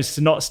the game is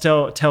to not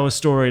tell a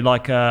story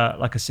like a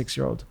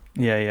 6-year-old.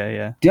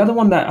 Yeah. The other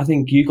one that I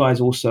think you guys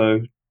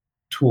also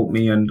taught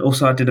me, and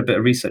also I did a bit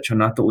of research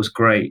on, I thought was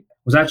great,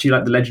 was actually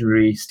like the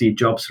legendary Steve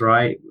Jobs,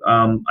 right?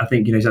 I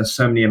think he's done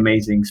so many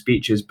amazing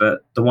speeches,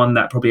 but the one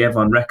that probably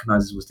everyone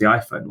recognizes was the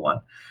iPhone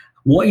one.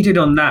 What he did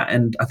on that,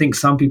 and I think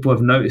some people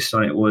have noticed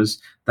on it, was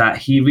that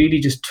he really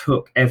just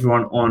took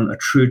everyone on a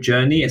true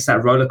journey. It's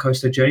that roller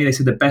coaster journey. They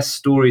said the best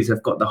stories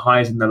have got the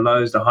highs and the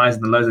lows,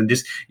 and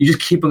you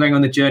just keep on going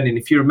on the journey. And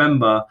if you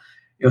remember,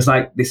 it was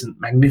like this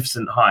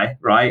magnificent high,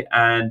 right?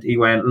 And he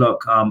went,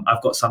 look,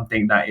 I've got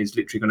something that is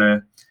literally going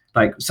to,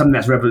 like something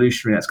that's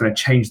revolutionary, that's going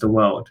to change the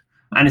world.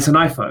 And it's an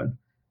iPhone.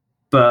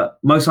 But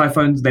most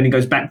iPhones, then he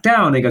goes back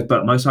down. He goes,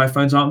 but most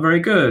iPhones aren't very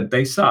good.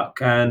 They suck.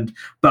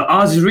 But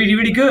ours is really,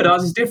 really good.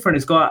 Ours is different.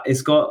 It's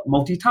got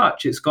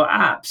multi-touch. It's got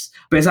apps.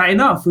 But is that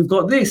enough? We've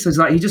got this. It's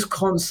like he just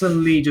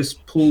constantly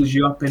just pulls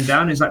you up and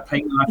down. It's like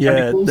playing like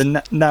chemicals.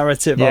 The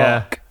narrative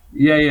arc.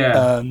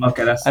 Yeah.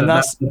 Okay, that's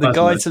the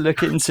guy to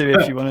look into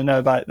if you want to know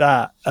about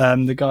that.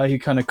 The guy who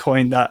kind of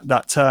coined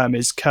that term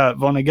is Kurt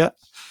Vonnegut.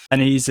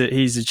 And he's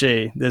a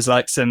G. There's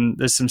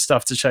some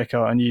stuff to check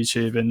out on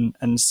YouTube, and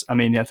I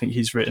mean, I think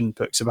he's written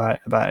books about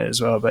it as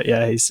well. But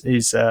yeah,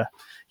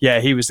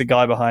 he was the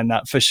guy behind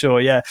that for sure.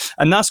 Yeah,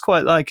 and that's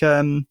quite like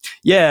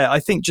I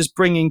think just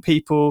bringing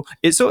people.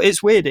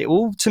 It's weird. It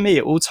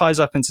all ties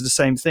up into the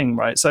same thing,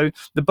 right? So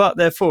the but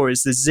therefore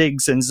is the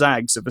zigs and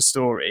zags of a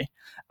story.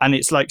 And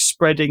it's like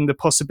spreading the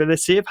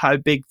possibility of how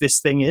big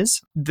this thing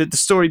is. The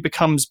story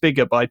becomes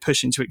bigger by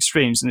pushing to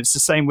extremes. And it's the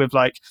same with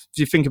like, if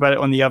you think about it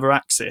on the other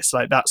axis,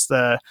 like that's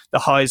the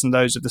highs and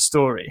lows of the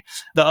story.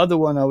 The other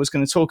one I was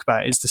going to talk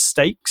about is the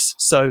stakes.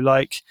 So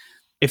like,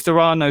 if there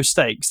are no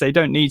stakes, they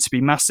don't need to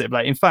be massive.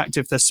 Like, in fact,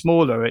 if they're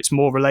smaller, it's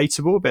more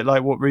relatable, a bit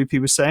like what Rupi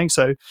was saying.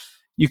 So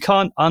you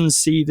can't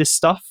unsee this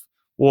stuff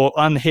or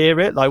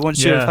unhear it. Like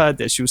once you have heard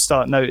this, you'll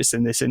start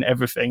noticing this in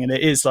everything, and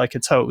it is like a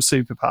total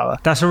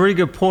superpower. That's a really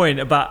good point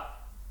about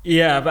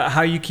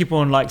how you keep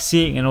on like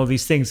seeing and all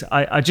these things.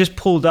 I just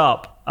pulled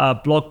up a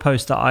blog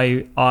post that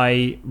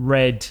I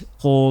read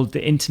called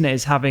 "The Internet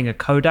is Having a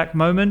Kodak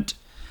Moment,"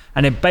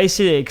 and it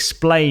basically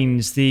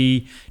explains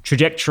the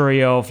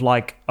trajectory of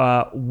like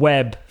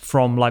web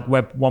from like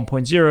web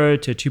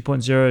 1.0 to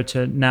 2.0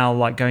 to now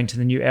like going to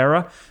the new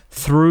era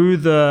through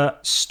the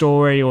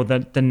story or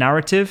the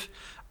narrative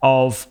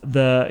of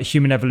the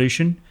human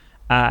evolution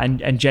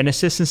and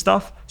genesis and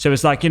stuff. So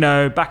it's like,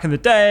 back in the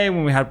day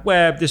when we had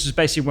web, this was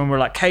basically when we were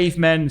like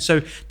cavemen.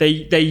 So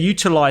they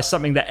utilize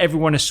something that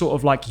everyone is sort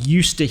of like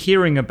used to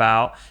hearing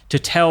about to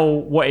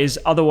tell what is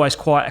otherwise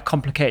quite a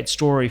complicated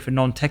story for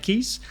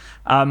non-techies.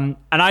 And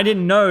I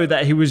didn't know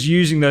that he was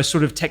using those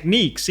sort of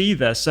techniques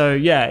either. So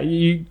yeah,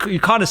 you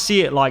kind of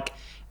see it like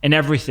in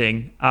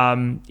everything,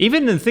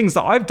 even in things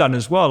that I've done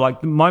as well.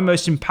 Like my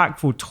most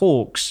impactful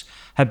talks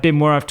have been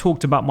where I've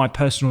talked about my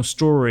personal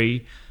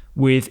story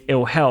with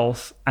ill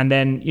health, and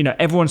then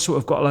everyone's sort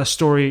of got a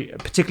story,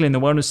 particularly in the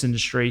wellness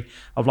industry,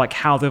 of like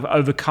how they've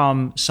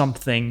overcome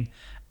something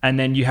and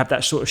then you have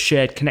that sort of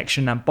shared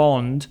connection and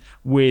bond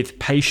with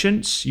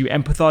patients. You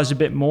empathize a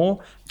bit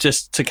more.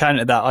 Just to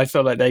counter that, I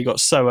feel like they got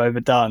so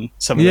overdone,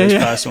 some of those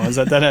personal ones.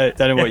 I don't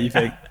know what you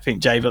think,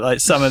 Jay, but like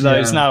some of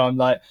those now, I'm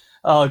like,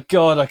 oh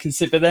God, I can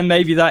see. But then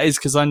maybe that is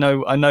because I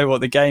know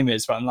what the game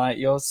is. But I'm like,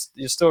 your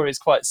story is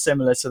quite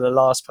similar to the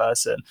last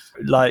person.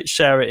 Like,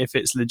 share it if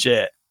it's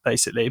legit,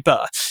 basically.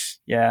 But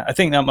yeah, I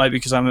think that might be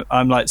because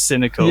I'm like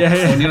cynical.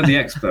 Yeah. When you're the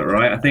expert,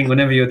 right? I think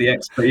whenever you're the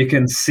expert, you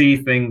can see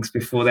things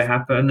before they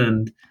happen,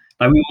 and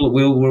like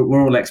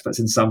we're all experts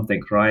in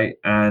something, right?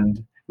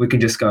 And we can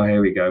just go,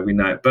 here we go, we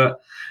know it. But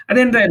at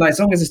the end of the day, like, as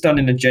long as it's done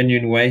in a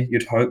genuine way,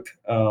 you'd hope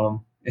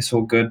it's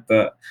all good.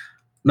 But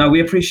no,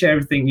 we appreciate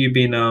everything you've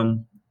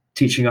been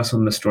teaching us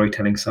on the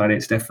storytelling side.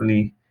 It's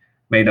definitely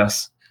made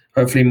us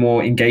hopefully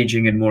more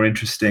engaging and more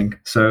interesting.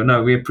 So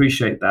no, we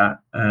appreciate that.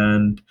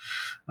 And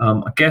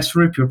I guess,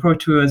 Rup, you're probably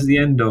towards the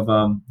end of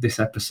this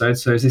episode.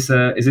 So is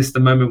this the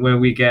moment where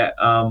we get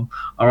our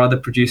other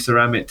producer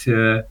Amit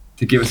to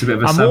give us a bit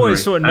of a summary? I'm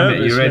always sort of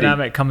nervous when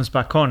Amit comes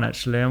back on.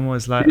 Actually, I'm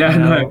always like, yeah,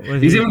 no,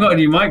 he's even got a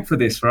new mic for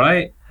this,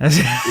 right?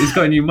 He's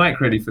got a new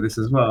mic ready for this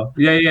as well.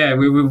 Yeah.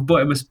 We've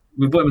bought him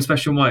a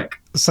special mic.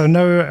 So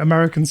no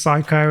American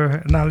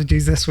Psycho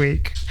analogies this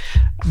week.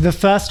 The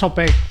first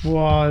topic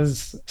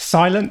was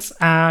silence,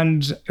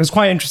 and it was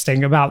quite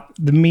interesting about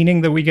the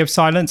meaning that we give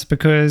silence,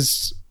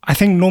 because I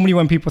think normally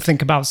when people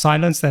think about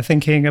silence, they're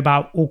thinking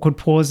about awkward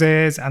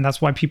pauses, and that's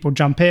why people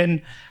jump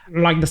in.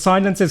 Like, the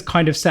silences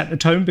kind of set the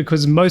tone,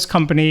 because most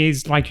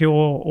companies, like, you're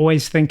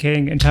always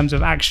thinking in terms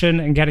of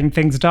action and getting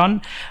things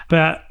done.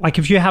 But like,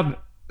 if you have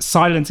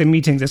silence in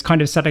meetings, it's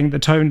kind of setting the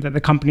tone that the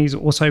company's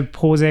also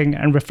pausing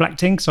and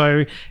reflecting.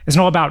 So it's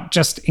not about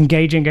just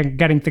engaging and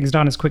getting things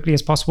done as quickly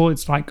as possible.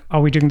 It's like,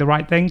 are we doing the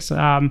right things?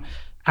 And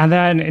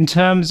then in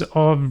terms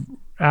of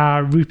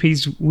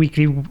Rupi's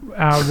weekly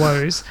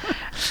woes,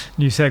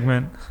 new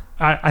segment.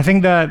 I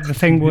think the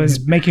thing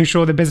was making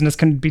sure the business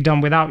can be done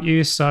without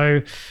you.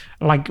 So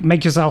like,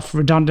 make yourself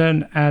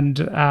redundant and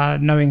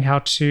knowing how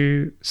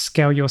to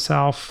scale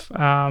yourself.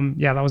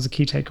 That was the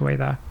key takeaway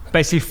there.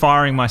 Basically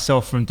firing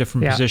myself from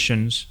different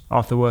positions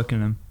after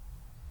working them.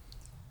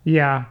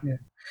 Yeah.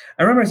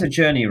 I remember it's a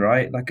journey,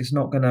 right? Like, it's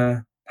not going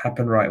to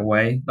happen right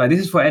away. Like,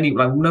 this is for any,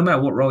 like, no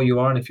matter what role you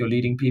are, and if you're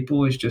leading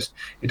people, it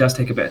does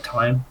take a bit of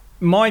time.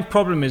 My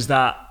problem is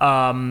that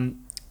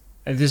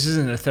this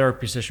isn't a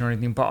therapy session or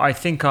anything, but I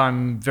think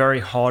I'm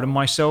very hard on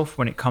myself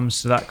when it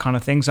comes to that kind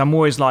of things. I'm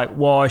always like,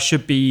 well, I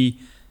should be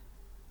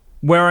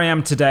where I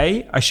am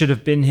today. I should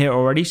have been here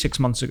already 6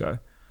 months ago.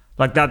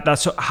 Like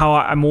that's how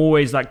I'm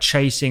always like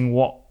chasing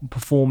what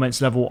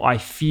performance level I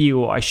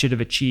feel I should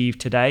have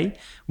achieved today,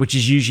 which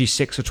is usually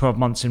 6 or 12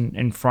 months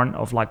in front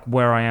of like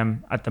where I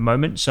am at the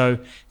moment. So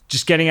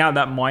just getting out of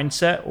that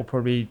mindset will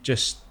probably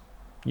just,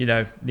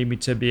 need me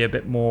to be a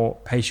bit more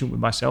patient with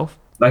myself.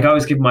 Like, I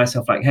always give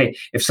myself like, hey,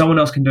 if someone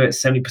else can do it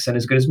 70%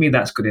 as good as me,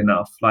 that's good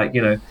enough. Like,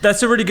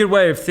 That's a really good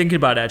way of thinking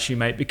about it, actually,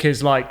 mate,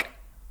 because like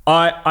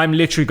I'm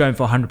literally going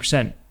for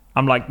 100%.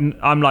 I'm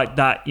like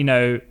that,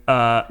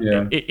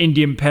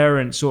 Indian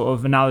parent sort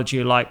of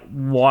analogy. Like,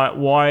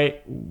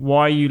 why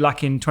are you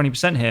lacking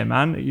 20% here,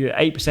 man?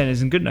 8%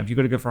 isn't good enough. You've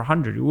got to go for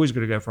 100. You always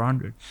got to go for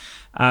 100.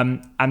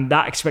 And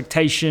that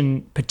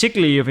expectation,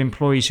 particularly of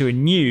employees who are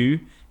new,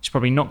 is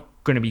probably not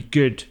going to be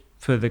good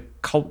for the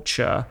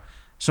culture.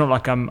 It's not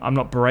like I'm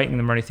not berating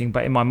them or anything,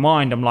 but in my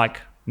mind, I'm like,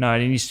 no,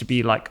 it needs to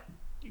be like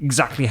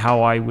exactly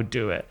how I would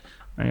do it.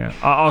 Yeah,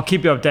 I'll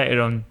keep you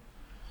updated on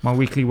my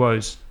weekly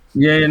woes.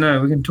 Yeah,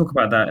 we can talk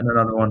about that in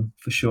another one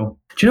for sure.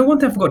 Do you know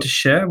one thing I forgot to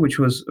share, which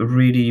was a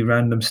really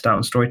random stat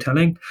on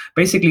storytelling?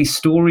 Basically,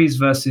 stories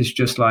versus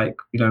just like,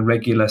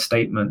 regular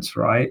statements,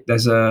 right?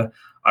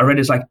 I read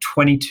it's like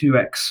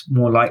 22x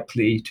more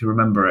likely to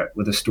remember it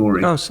with a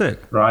story. Oh,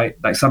 sick. Right?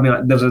 Like something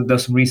like,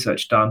 there's some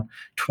research done,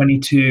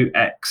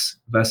 22x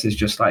versus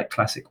just like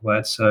classic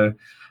words. So,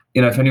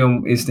 if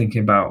anyone is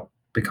thinking about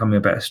becoming a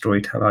better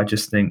storyteller, I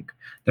just think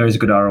there is a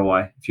good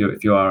ROI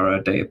if you are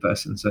a data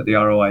person. So the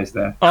ROI is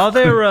there. Are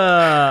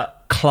there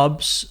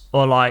clubs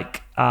or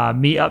like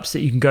meetups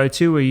that you can go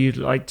to where you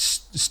like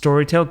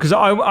storytell? Because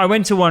I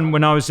went to one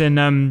when I was in.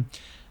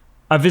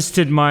 I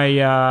visited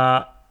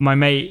my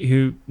mate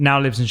who now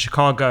lives in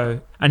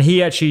Chicago, and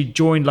he actually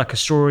joined like a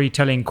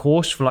storytelling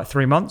course for like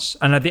 3 months.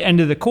 And at the end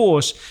of the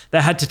course,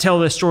 they had to tell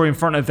their story in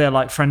front of their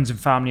like friends and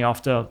family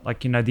after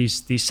like,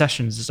 these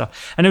sessions and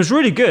stuff. And it was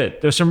really good.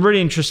 There were some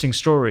really interesting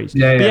stories.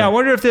 Yeah. I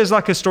wonder if there's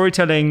like a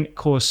storytelling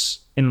course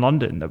in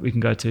London that we can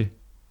go to.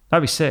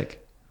 That'd be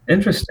sick.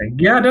 Interesting.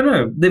 Yeah, I don't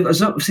know.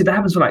 See, that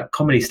happens with like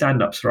comedy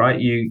stand-ups,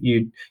 right?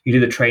 You do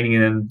the training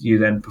and then you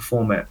then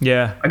perform it.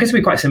 Yeah. I guess it'd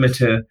be quite similar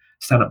to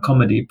stand-up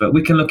comedy, but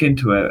we can look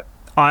into it.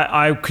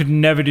 I could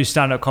never do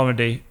stand-up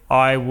comedy.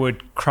 I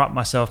would crap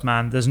myself,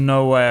 man. There's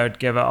no way I'd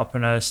give it up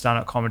in a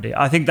stand-up comedy.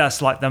 I think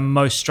that's like the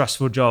most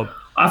stressful job.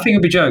 I think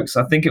it'll be jokes.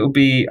 I think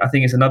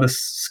it's another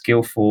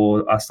skill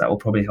for us that will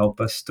probably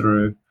help us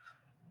through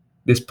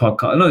this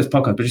podcast. Not this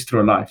podcast, but just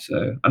through a life. So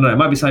I don't know. It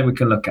might be something we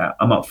can look at.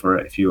 I'm up for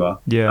it if you are.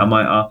 Yeah.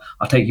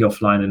 I'll take you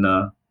offline and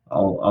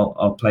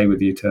I'll play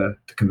with you to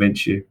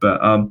convince you. But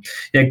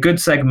yeah, good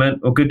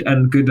segment or good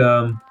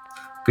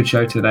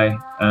show today,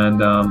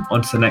 and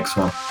on to the next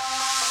one.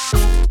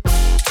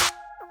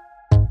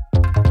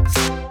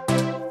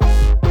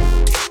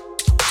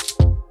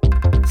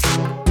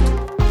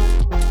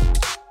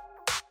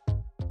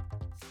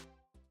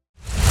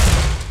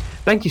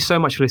 Thank you so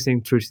much for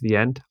listening through to the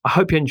end. I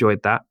hope you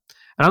enjoyed that.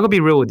 And I'm going to be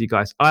real with you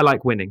guys. I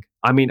like winning.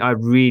 I mean, I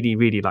really,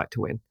 really like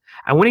to win.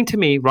 And winning to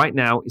me right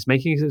now is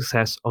making a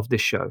success of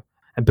this show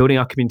and building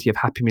our community of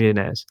happy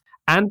millionaires.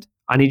 And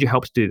I need your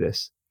help to do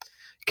this.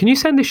 Can you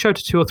send this show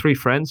to 2 or 3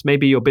 friends,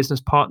 maybe your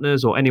business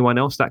partners or anyone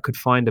else that could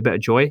find a bit of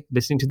joy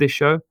listening to this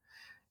show?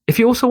 If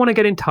you also want to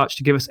get in touch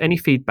to give us any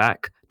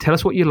feedback, tell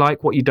us what you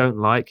like, what you don't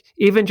like,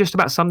 even just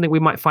about something we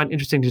might find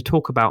interesting to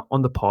talk about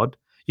on the pod,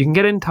 you can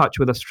get in touch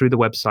with us through the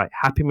website,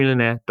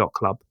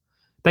 happymillionaire.club.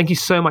 Thank you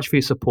so much for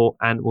your support,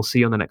 and we'll see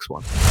you on the next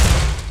one.